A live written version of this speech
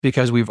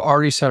because we've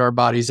already set our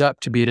bodies up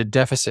to be at a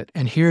deficit.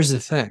 And here's the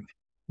thing.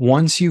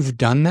 Once you've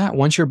done that,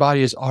 once your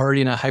body is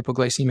already in a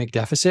hypoglycemic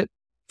deficit,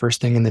 first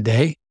thing in the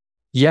day,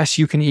 yes,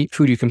 you can eat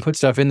food, you can put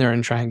stuff in there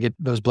and try and get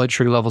those blood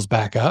sugar levels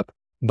back up,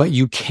 but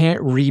you can't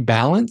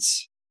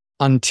rebalance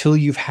until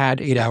you've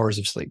had 8 hours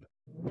of sleep.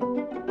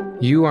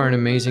 You are an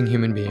amazing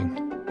human being.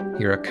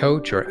 You're a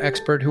coach or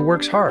expert who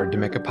works hard to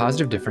make a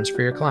positive difference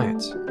for your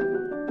clients.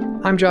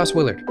 I'm Jos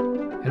Willard,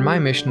 and my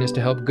mission is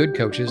to help good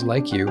coaches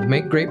like you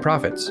make great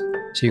profits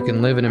so you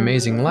can live an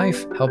amazing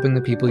life helping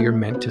the people you're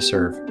meant to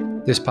serve.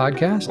 This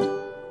podcast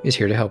is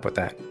here to help with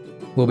that.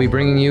 We'll be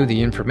bringing you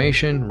the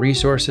information,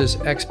 resources,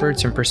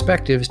 experts, and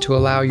perspectives to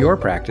allow your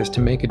practice to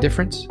make a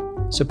difference,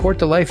 support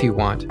the life you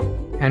want,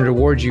 and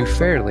reward you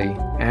fairly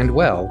and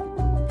well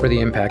for the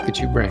impact that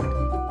you bring.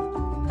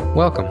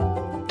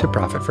 Welcome to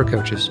Profit for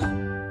Coaches.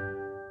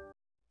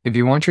 If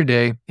you want your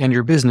day and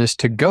your business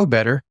to go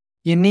better,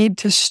 you need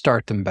to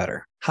start them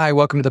better. Hi,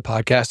 welcome to the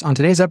podcast. On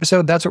today's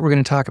episode, that's what we're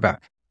going to talk about.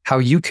 How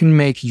you can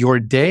make your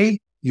day,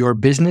 your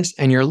business,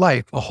 and your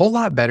life a whole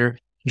lot better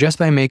just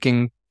by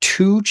making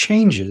 2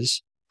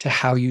 changes to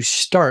how you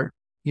start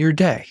your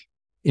day.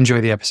 Enjoy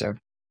the episode.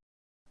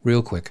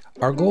 Real quick,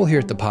 our goal here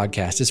at the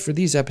podcast is for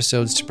these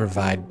episodes to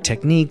provide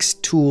techniques,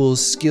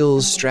 tools,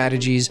 skills,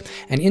 strategies,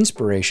 and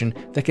inspiration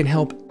that can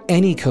help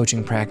any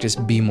coaching practice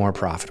be more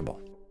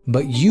profitable.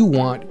 But you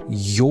want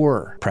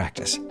your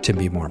practice to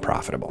be more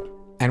profitable.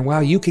 And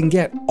while you can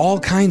get all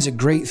kinds of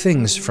great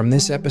things from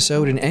this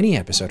episode and any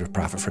episode of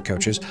Profit for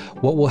Coaches,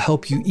 what will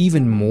help you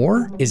even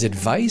more is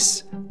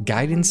advice,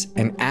 guidance,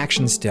 and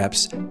action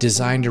steps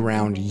designed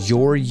around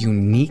your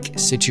unique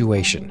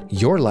situation,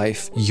 your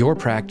life, your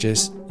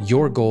practice,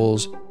 your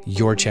goals,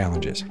 your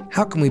challenges.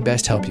 How can we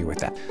best help you with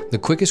that? The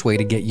quickest way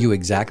to get you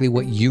exactly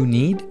what you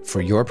need for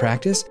your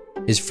practice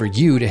is for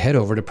you to head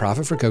over to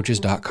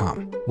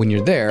profitforcoaches.com. When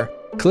you're there,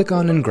 click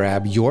on and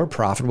grab your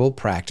profitable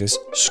practice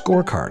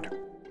scorecard.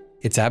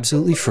 It's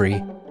absolutely free.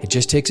 It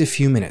just takes a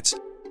few minutes.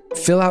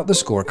 Fill out the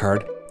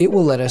scorecard. It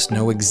will let us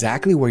know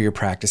exactly where your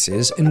practice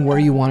is and where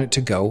you want it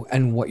to go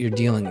and what you're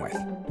dealing with.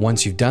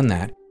 Once you've done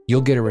that, you'll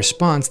get a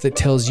response that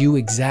tells you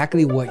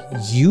exactly what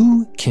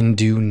you can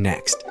do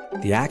next,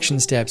 the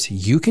action steps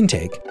you can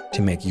take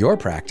to make your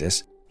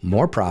practice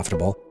more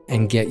profitable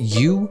and get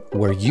you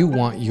where you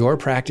want your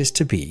practice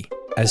to be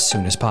as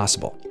soon as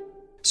possible.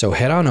 So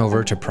head on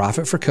over to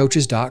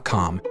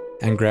profitforcoaches.com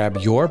and grab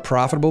your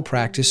profitable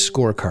practice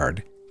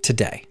scorecard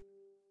today.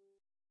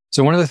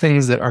 So one of the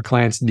things that our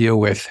clients deal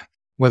with,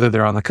 whether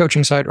they're on the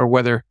coaching side or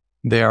whether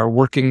they are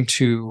working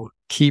to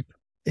keep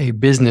a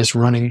business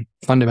running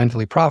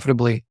fundamentally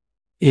profitably,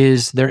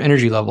 is their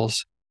energy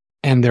levels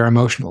and their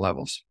emotional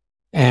levels.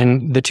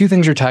 And the 2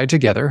 things are tied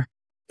together,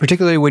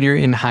 particularly when you're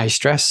in high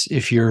stress.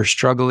 If you're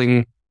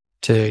struggling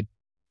to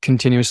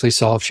continuously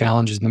solve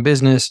challenges in the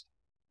business,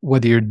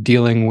 whether you're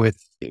dealing with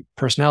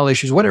personnel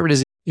issues, whatever it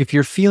is, if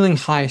you're feeling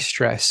high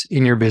stress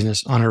in your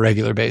business on a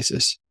regular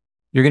basis,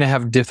 you're going to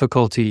have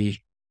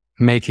difficulty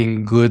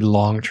making good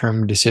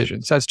long-term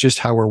decisions. That's just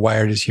how we're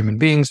wired as human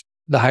beings.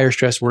 The higher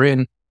stress we're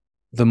in,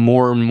 the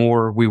more and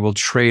more we will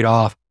trade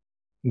off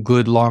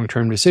good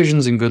long-term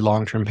decisions and good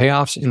long-term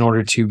payoffs in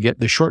order to get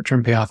the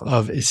short-term payoff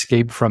of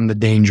escape from the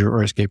danger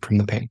or escape from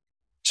the pain.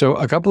 So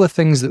a couple of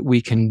things that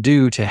we can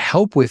do to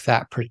help with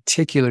that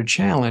particular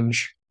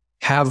challenge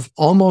have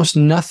almost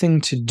nothing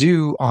to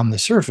do on the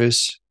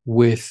surface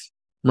with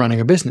running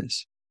a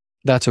business.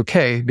 That's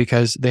okay,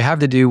 because they have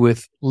to do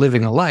with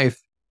living a life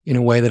in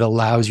a way that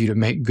allows you to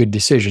make good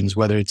decisions,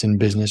 whether it's in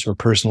business or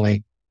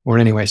personally or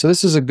in any way. So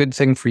this is a good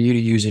thing for you to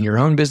use in your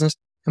own business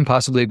and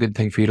possibly a good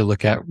thing for you to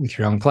look at with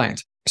your own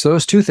clients. So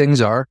those 2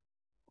 things are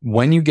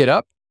when you get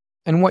up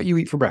and what you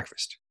eat for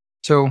breakfast.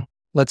 So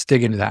let's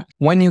dig into that.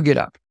 When you get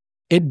up,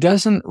 it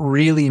doesn't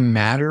really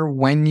matter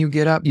when you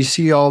get up. You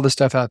see all the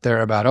stuff out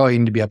there about, you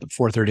need to be up at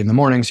 4:30 in the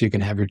morning so you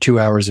can have your 2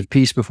 hours of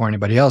peace before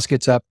anybody else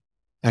gets up.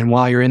 And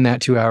while you're in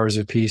that 2 hours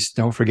of peace,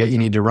 don't forget you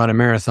need to run a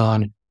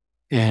marathon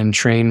and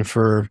train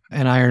for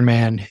an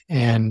Ironman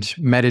and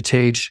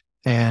meditate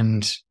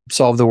and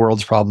solve the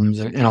world's problems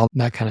and all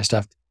that kind of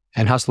stuff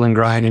and hustle and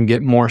grind and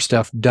get more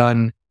stuff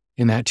done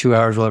in that 2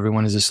 hours while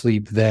everyone is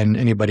asleep than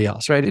anybody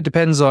else, right? It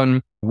depends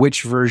on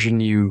which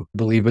version you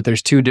believe, but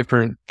there's 2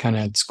 different kind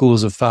of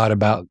schools of thought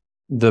about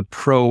the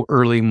pro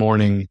early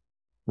morning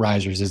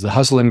risers. Is the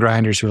hustle and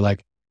grinders who are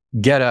like,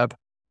 get up,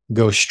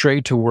 go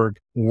straight to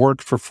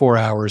work for 4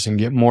 hours and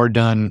get more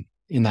done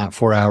in that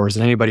 4 hours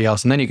than anybody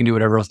else. And then you can do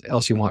whatever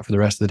else you want for the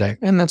rest of the day.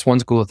 And that's one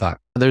school of thought.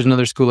 There's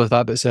another school of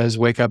thought that says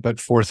wake up at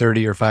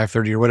 4:30 or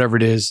 5:30 or whatever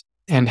it is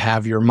and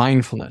have your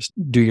mindfulness,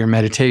 do your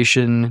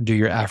meditation, do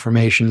your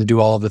affirmations, do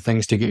all of the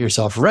things to get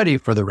yourself ready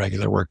for the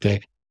regular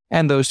workday.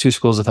 And those 2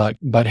 schools of thought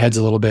butt heads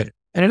a little bit.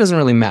 And it doesn't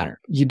really matter.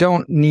 You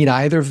don't need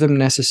either of them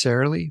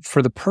necessarily.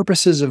 For the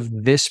purposes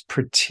of this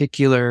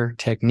particular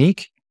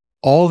technique,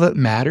 all that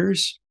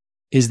matters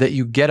is that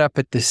you get up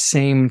at the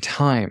same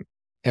time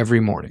every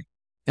morning.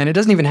 And it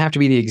doesn't even have to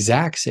be the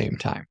exact same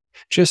time,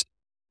 just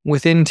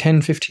within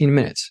 10, 15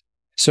 minutes.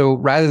 So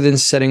rather than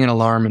setting an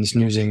alarm and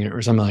snoozing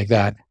or something like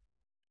that,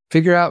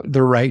 figure out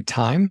the right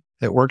time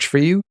that works for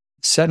you.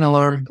 Set an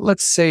alarm.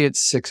 Let's say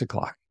it's 6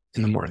 o'clock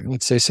in the morning.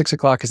 Let's say 6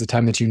 o'clock is the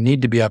time that you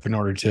need to be up in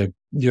order to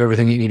do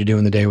everything you need to do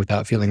in the day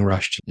without feeling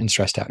rushed and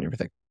stressed out and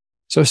everything.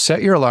 So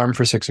set your alarm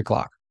for 6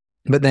 o'clock,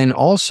 but then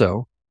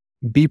also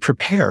be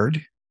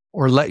prepared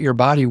or let your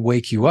body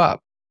wake you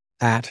up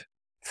at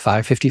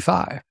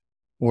 5:55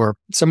 or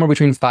somewhere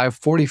between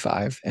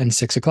 5:45 and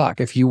 6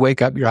 o'clock. If you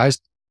wake up, your eyes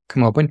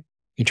come open,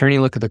 you turn,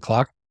 you look at the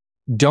clock.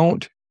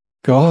 Don't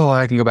go, oh,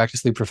 I can go back to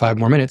sleep for 5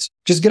 more minutes.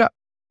 Just get up.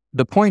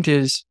 The point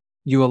is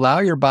you allow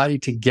your body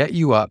to get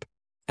you up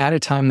at a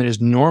time that is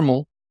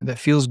normal, that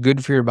feels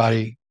good for your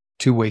body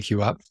to wake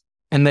you up,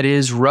 and that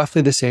is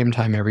roughly the same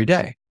time every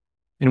day.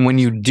 And when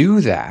you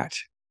do that,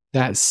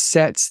 that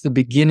sets the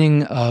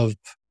beginning of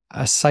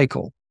a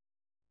cycle.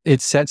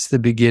 It sets the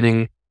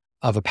beginning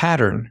of a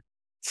pattern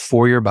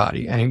for your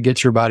body, and it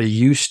gets your body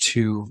used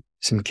to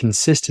some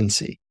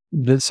consistency.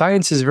 The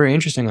science is very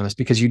interesting on this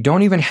because you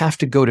don't even have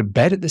to go to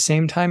bed at the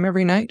same time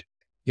every night.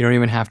 You don't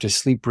even have to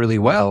sleep really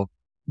well.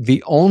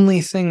 The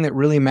only thing that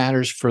really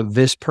matters for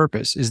this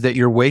purpose is that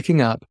you're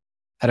waking up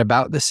at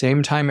about the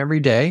same time every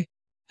day,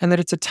 and that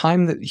it's a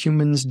time that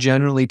humans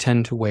generally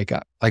tend to wake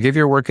up. Like if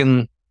you're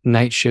working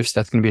night shifts,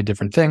 that's going to be a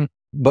different thing.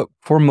 But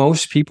for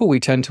most people, we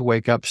tend to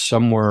wake up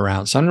somewhere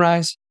around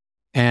sunrise,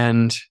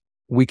 and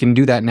we can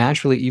do that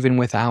naturally even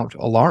without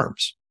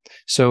alarms.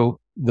 So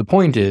the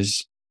point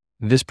is,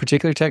 this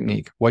particular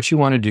technique, what you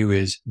want to do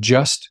is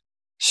just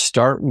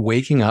start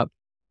waking up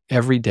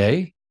every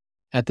day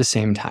at the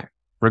same time,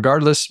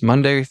 regardless,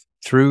 Monday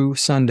through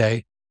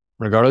Sunday,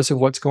 regardless of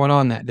what's going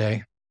on that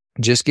day,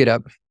 just get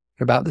up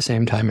about the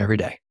same time every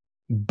day.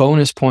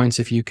 Bonus points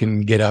if you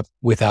can get up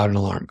without an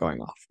alarm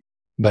going off.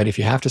 But if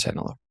you have to set an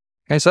alarm.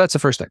 Okay, so that's the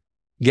first thing.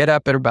 Get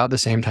up at about the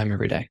same time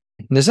every day.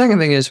 And the second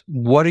thing is,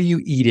 what are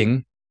you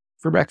eating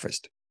for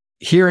breakfast?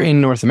 Here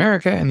in North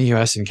America and the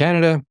US and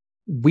Canada,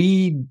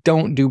 we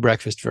don't do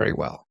breakfast very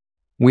well.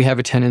 We have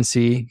a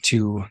tendency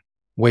to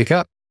wake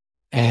up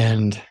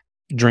and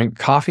drink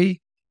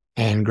coffee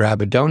and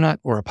grab a donut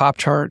or a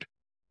Pop-Tart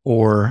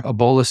or a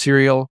bowl of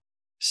cereal,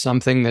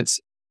 something that's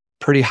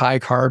pretty high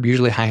carb,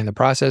 usually high in the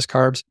processed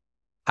carbs,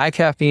 high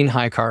caffeine,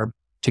 high carb,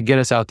 to get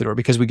us out the door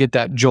because we get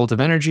that jolt of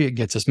energy. It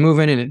gets us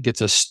moving and it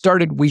gets us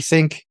started, we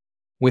think,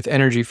 with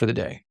energy for the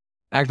day.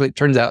 Actually, it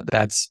turns out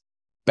that's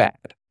bad,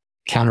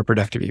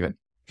 counterproductive even.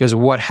 Because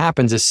what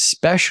happens,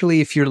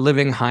 especially if you're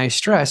living high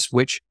stress,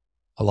 which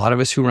a lot of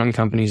us who run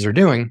companies are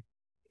doing,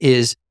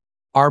 is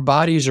our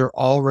bodies are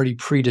already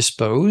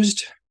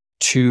predisposed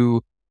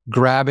to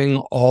grabbing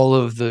all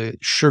of the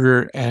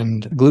sugar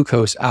and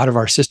glucose out of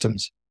our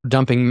systems,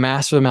 dumping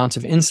massive amounts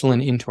of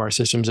insulin into our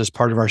systems as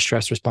part of our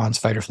stress response,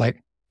 fight or flight.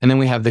 And then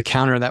we have the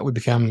counter that would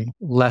become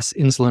less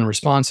insulin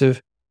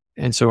responsive.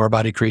 And so our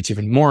body creates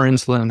even more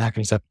insulin and that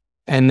kind of stuff.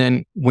 And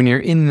then when you're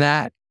in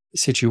that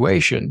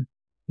situation,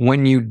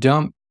 when you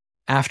dump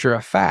after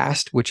a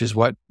fast, which is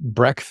what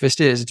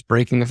breakfast is, it's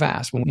breaking the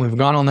fast. When we've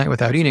gone all night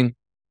without eating,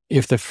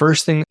 if the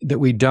first thing that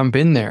we dump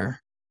in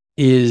there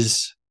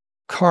is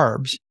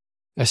carbs,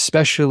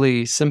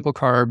 especially simple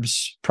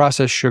carbs,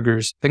 processed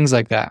sugars, things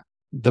like that,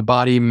 the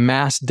body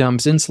mass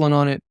dumps insulin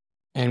on it,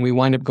 and we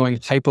wind up going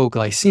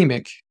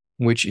hypoglycemic,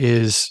 which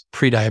is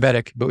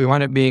pre-diabetic, but we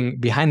wind up being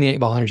behind the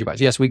 8-ball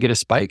energy-wise. Yes, we get a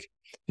spike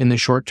in the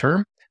short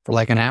term for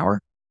like an hour,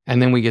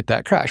 and then we get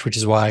that crash, which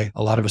is why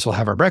a lot of us will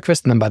have our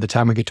breakfast, and then by the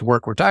time we get to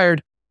work, we're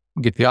tired,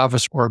 we get to the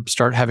office or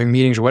start having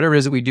meetings or whatever it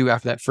is that we do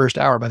after that first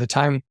hour. By the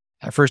time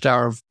that first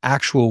hour of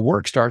actual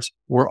work starts,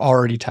 we're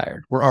already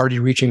tired. We're already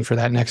reaching for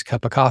that next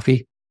cup of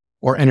coffee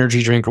or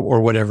energy drink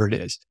or whatever it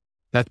is.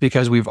 That's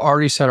because we've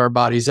already set our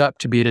bodies up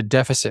to be at a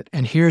deficit.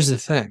 And here's the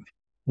thing.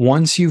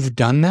 Once you've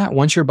done that,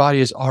 once your body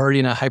is already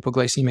in a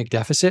hypoglycemic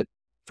deficit,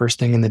 first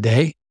thing in the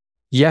day,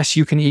 yes,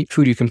 you can eat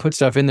food. You can put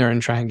stuff in there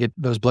and try and get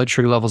those blood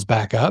sugar levels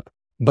back up,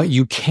 but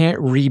you can't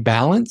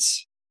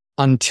rebalance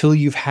until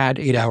you've had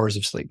 8 hours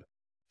of sleep.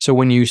 So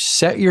when you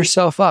set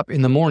yourself up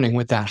in the morning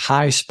with that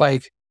high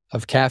spike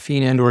of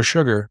caffeine and or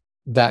sugar,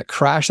 that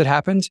crash that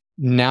happens,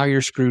 now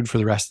you're screwed for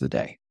the rest of the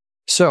day.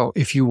 So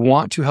if you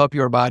want to help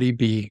your body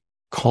be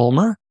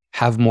calmer,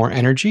 have more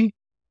energy,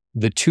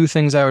 the two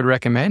things I would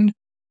recommend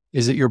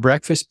is that your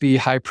breakfast be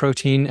high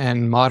protein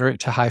and moderate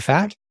to high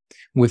fat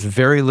with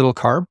very little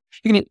carb.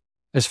 You can eat,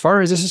 as far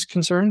as this is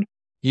concerned,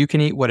 you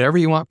can eat whatever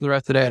you want for the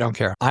rest of the day. I don't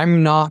care.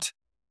 I'm not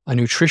a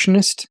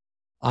nutritionist.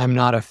 I'm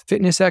not a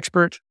fitness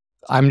expert.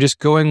 I'm just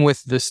going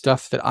with the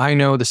stuff that I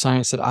know, the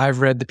science that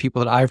I've read, the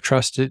people that I've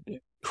trusted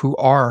who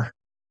are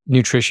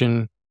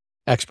nutrition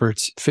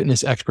experts,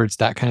 fitness experts,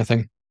 that kind of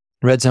thing.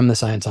 Read some of the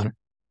science on it.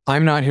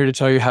 I'm not here to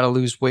tell you how to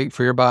lose weight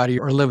for your body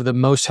or live the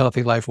most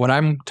healthy life. What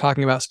I'm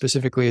talking about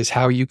specifically is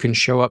how you can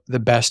show up the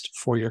best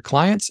for your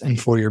clients and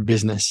for your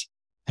business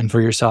and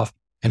for yourself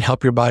and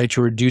help your body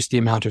to reduce the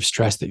amount of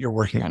stress that you're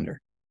working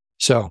under.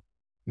 So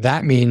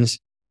that means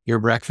your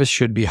breakfast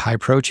should be high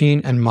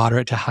protein and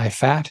moderate to high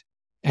fat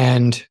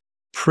and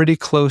pretty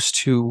close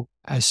to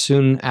as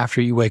soon after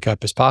you wake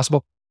up as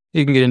possible.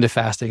 You can get into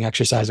fasting,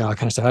 exercise, and all that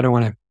kind of stuff. I don't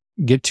want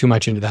to get too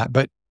much into that,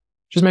 but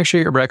just make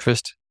sure your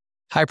breakfast,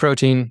 high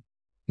protein,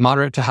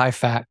 moderate to high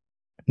fat,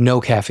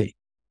 no caffeine,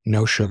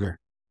 no sugar,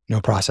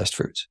 no processed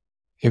foods.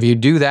 If you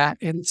do that,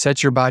 it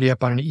sets your body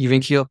up on an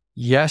even keel.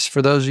 Yes,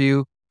 for those of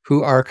you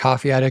who are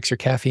coffee addicts or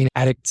caffeine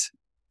addicts,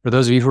 for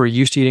those of you who are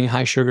used to eating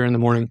high sugar in the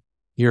morning,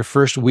 your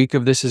first week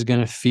of this is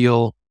going to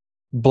feel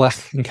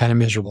blech and kind of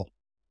miserable.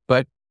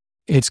 But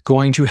it's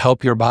going to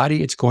help your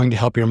body. It's going to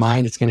help your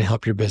mind. It's going to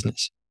help your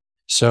business.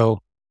 So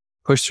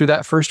push through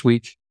that first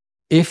week.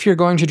 If you're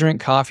going to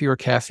drink coffee or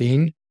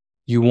caffeine,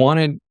 you want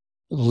to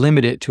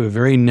limit it to a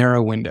very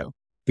narrow window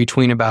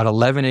between about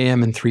 11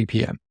 a.m. and 3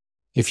 p.m.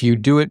 If you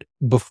do it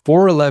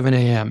before 11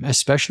 a.m.,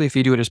 especially if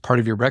you do it as part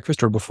of your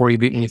breakfast or before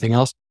you've eaten anything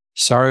else,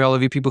 sorry, all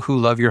of you people who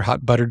love your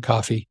hot buttered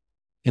coffee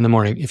in the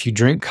morning. If you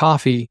drink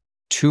coffee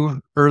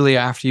too early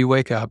after you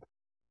wake up,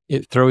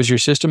 it throws your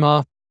system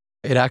off.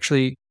 It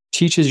actually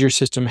teaches your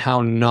system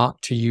how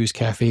not to use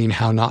caffeine,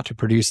 how not to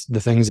produce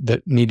the things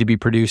that need to be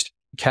produced.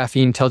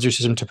 Caffeine tells your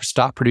system to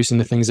stop producing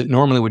the things that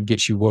normally would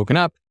get you woken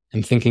up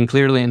and thinking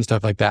clearly and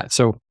stuff like that.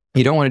 So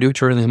you don't want to do it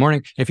too early in the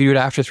morning. If you do it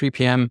after 3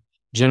 p.m.,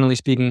 generally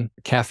speaking,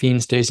 caffeine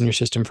stays in your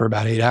system for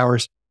about 8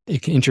 hours.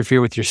 It can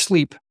interfere with your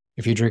sleep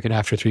if you drink it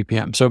after 3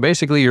 p.m. So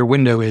basically your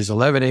window is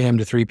 11 a.m.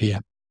 to 3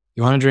 p.m.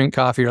 You want to drink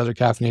coffee or other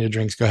caffeinated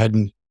drinks, go ahead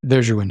and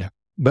there's your window.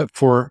 But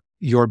for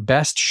your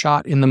best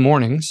shot in the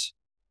mornings,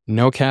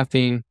 no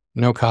caffeine,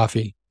 no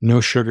coffee, no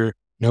sugar,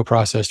 no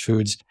processed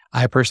foods.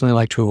 I personally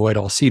like to avoid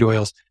all seed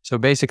oils. So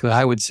basically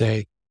I would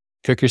say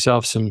cook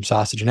yourself some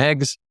sausage and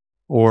eggs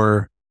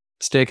or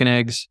steak and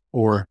eggs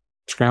or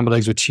scrambled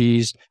eggs with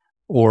cheese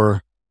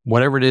or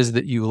whatever it is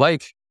that you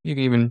like. You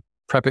can even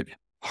prep it.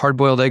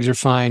 Hard-boiled eggs are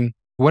fine.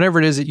 Whatever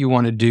it is that you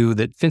want to do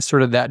that fits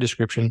sort of that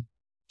description.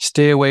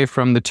 Stay away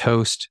from the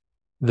toast,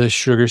 the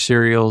sugar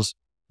cereals,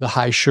 the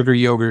high sugar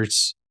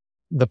yogurts,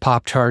 the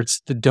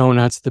Pop-Tarts, the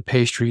donuts, the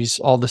pastries,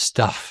 all the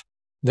stuff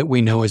that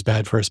we know is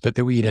bad for us, but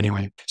that we eat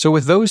anyway. So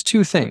with those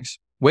two things,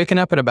 waking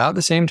up at about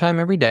the same time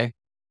every day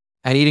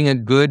and eating a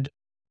good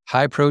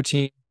high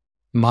protein,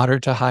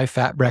 moderate to high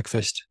fat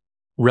breakfast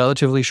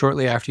relatively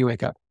shortly after you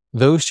wake up,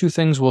 those two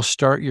things will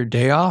start your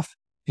day off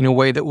in a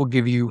way that will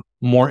give you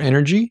more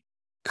energy,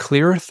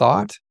 clearer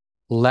thought,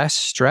 less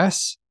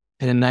stress,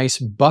 and a nice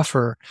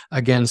buffer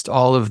against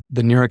all of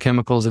the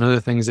neurochemicals and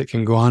other things that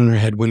can go on in our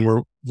head when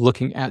we're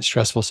looking at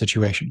stressful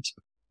situations.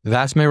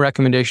 That's my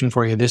recommendation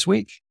for you this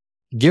week.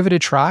 Give it a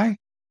try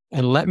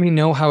and let me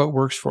know how it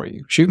works for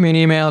you. Shoot me an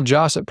email,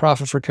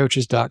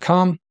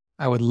 jos@profitforcoaches.com.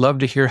 I would love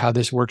to hear how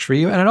this works for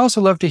you. And I'd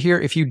also love to hear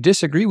if you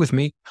disagree with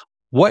me,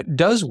 what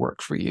does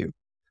work for you?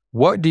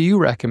 What do you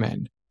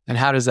recommend? And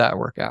how does that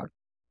work out?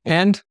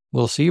 And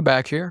we'll see you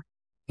back here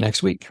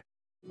next week.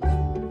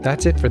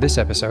 That's it for this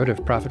episode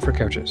of Profit for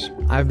Coaches.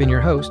 I've been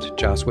your host,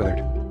 Jos Willard.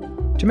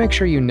 To make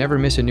sure you never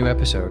miss a new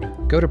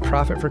episode, go to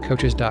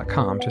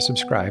profitforcoaches.com to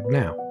subscribe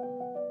now.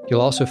 You'll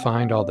also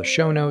find all the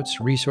show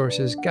notes,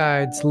 resources,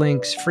 guides,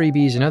 links,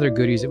 freebies, and other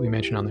goodies that we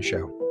mention on the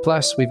show.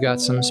 Plus, we've got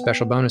some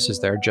special bonuses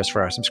there just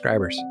for our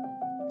subscribers.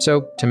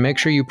 So, to make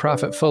sure you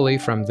profit fully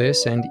from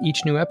this and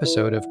each new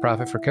episode of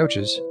Profit for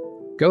Coaches,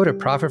 go to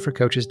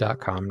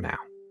profitforcoaches.com now.